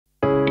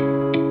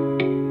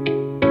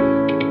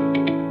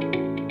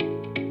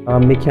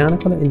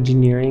Mechanical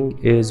engineering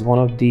is one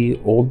of the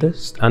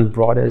oldest and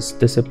broadest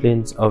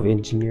disciplines of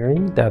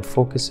engineering that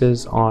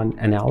focuses on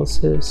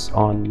analysis,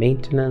 on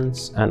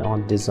maintenance, and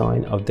on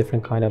design of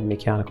different kinds of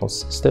mechanical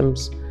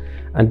systems.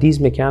 And these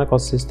mechanical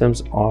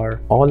systems are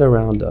all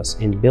around us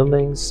in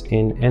buildings,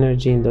 in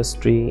energy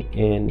industry,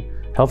 in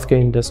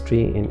healthcare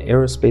industry, in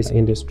aerospace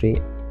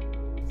industry.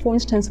 For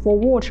instance, for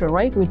water,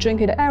 right? We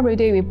drink it every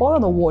day, we boil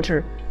the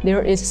water.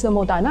 There is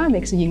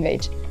thermodynamics in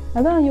it.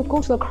 And then you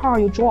go to the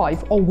car you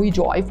drive, or we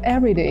drive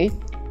every day.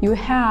 You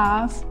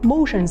have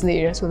motions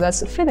there, so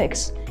that's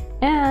physics.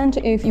 And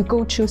if you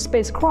go to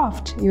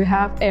spacecraft, you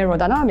have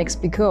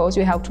aerodynamics because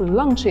you have to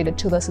launch it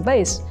to the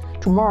space,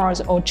 to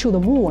Mars or to the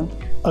moon.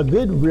 A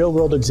good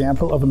real-world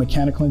example of a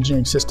mechanical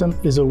engineering system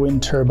is a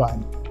wind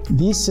turbine.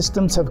 These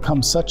systems have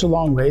come such a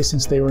long way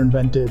since they were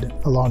invented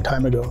a long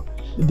time ago.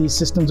 These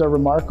systems are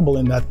remarkable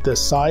in that the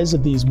size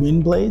of these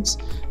wind blades,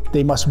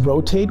 they must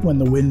rotate when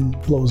the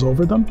wind blows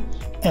over them.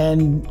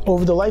 And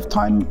over the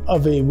lifetime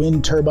of a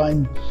wind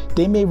turbine,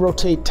 they may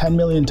rotate 10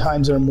 million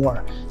times or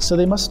more. So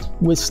they must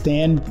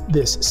withstand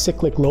this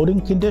cyclic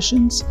loading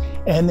conditions,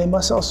 and they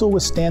must also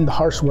withstand the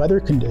harsh weather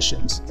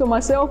conditions. So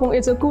my cell phone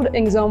is a good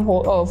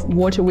example of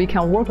what we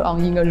can work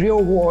on in a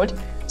real world.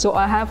 So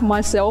I have my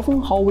cell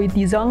phone, how we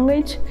design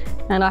it,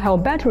 and I have a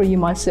battery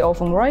in my cell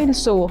phone, right?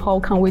 So how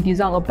can we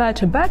design a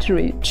better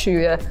battery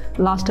to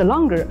last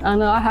longer?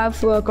 And I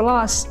have a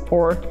glass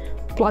or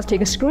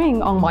plastic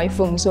screen on my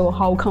phone, so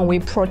how can we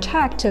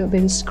protect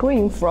this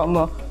screen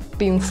from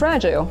being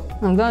fragile?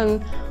 And then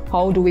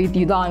how do we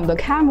design the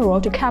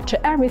camera to capture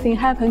everything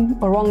happening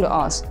around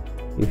us?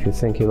 If you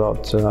think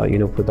about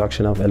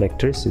production of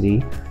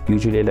electricity,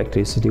 usually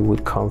electricity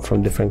would come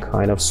from different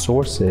kind of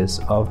sources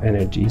of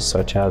energy,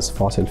 such as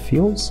fossil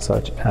fuels,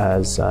 such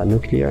as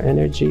nuclear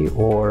energy,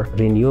 or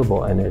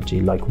renewable energy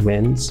like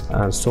winds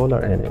and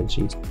solar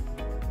energy.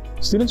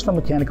 Students from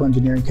mechanical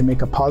engineering can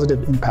make a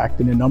positive impact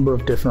in a number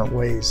of different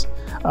ways.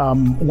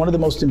 One of the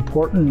most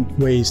important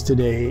ways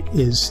today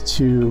is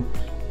to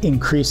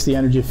increase the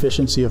energy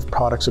efficiency of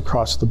products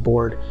across the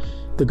board.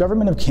 The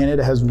Government of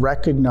Canada has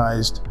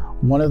recognized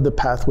one of the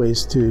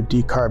pathways to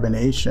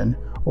decarbonation,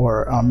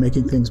 or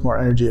making things more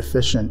energy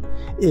efficient,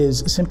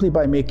 is simply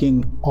by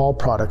making all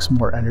products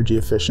more energy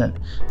efficient.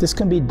 This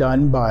can be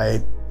done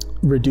by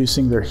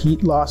reducing their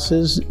heat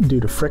losses due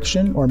to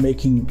friction or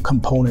making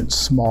components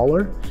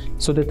smaller.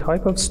 So the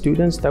type of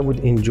students that would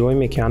enjoy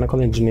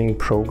mechanical engineering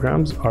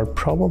programs are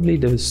probably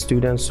the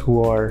students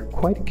who are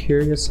quite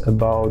curious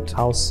about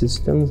how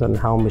systems and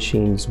how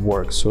machines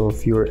work. So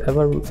if you're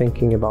ever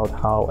thinking about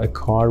how a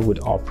car would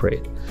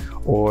operate,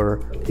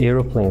 or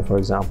aeroplane, for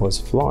example, is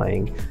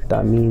flying,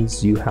 that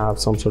means you have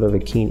some sort of a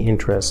keen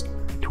interest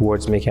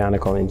towards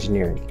mechanical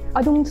engineering.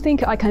 I don't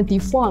think I can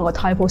define a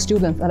type of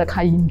student that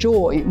can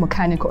enjoy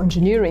mechanical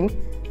engineering.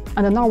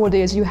 And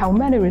nowadays you have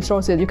many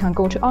resources. You can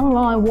go to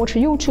online, watch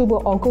YouTube,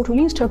 or go to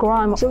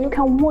Instagram. So you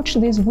can watch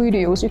these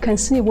videos, you can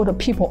see what the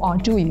people are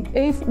doing.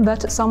 If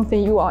that's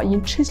something you are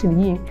interested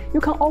in, you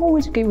can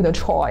always give it a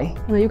try.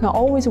 And you can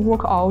always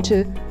work out,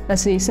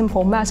 let's say,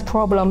 simple math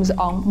problems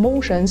on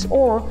motions,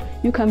 or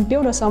you can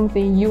build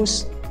something,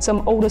 use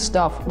some older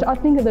stuff. I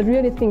think the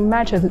really thing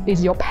matters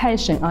is your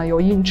passion and your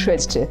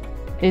interest,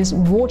 is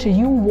what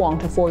you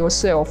want for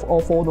yourself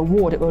or for the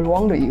world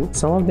around you.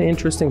 Some of the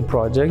interesting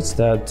projects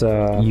that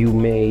you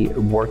may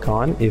work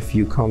on if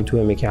you come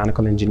to a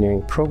mechanical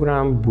engineering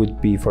program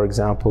would be, for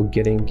example,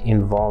 getting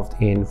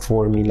involved in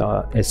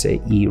Formula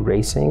SAE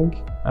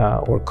racing,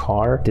 or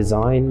car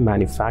design,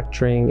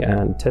 manufacturing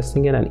and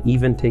testing it, and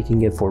even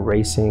taking it for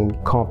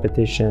racing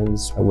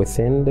competitions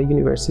within the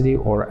university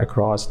or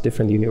across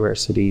different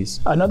universities.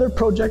 Another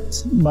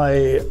project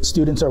my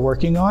students are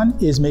working on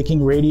is making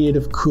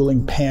radiative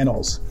cooling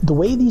panels. The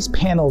way these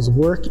panels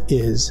work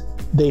is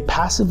they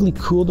passively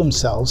cool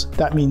themselves.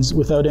 That means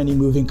without any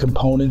moving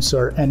components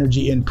or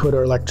energy input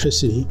or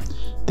electricity.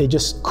 They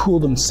just cool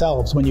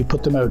themselves when you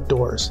put them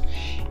outdoors.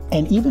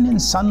 And even in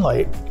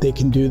sunlight, they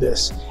can do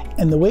this.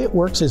 And the way it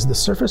works is the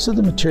surface of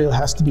the material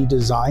has to be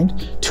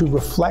designed to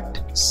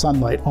reflect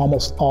sunlight,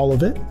 almost all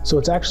of it. So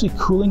it's actually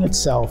cooling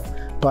itself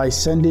by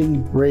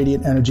sending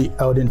radiant energy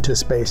out into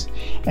space.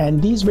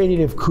 And these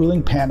radiative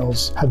cooling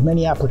panels have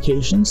many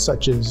applications,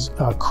 such as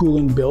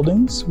cooling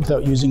buildings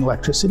without using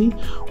electricity,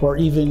 or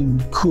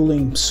even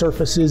cooling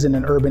surfaces in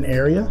an urban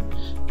area.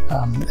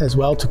 As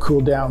well, to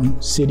cool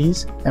down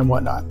cities and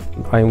whatnot.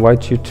 I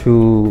invite you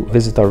to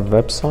visit our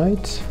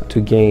website to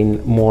gain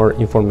more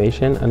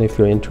information, and if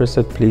you're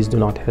interested, please do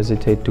not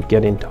hesitate to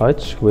get in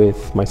touch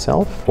with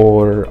myself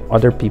or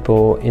other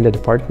people in the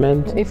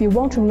department. If you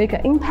want to make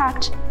an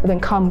impact, then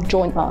come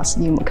join us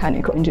in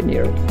mechanical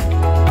engineering.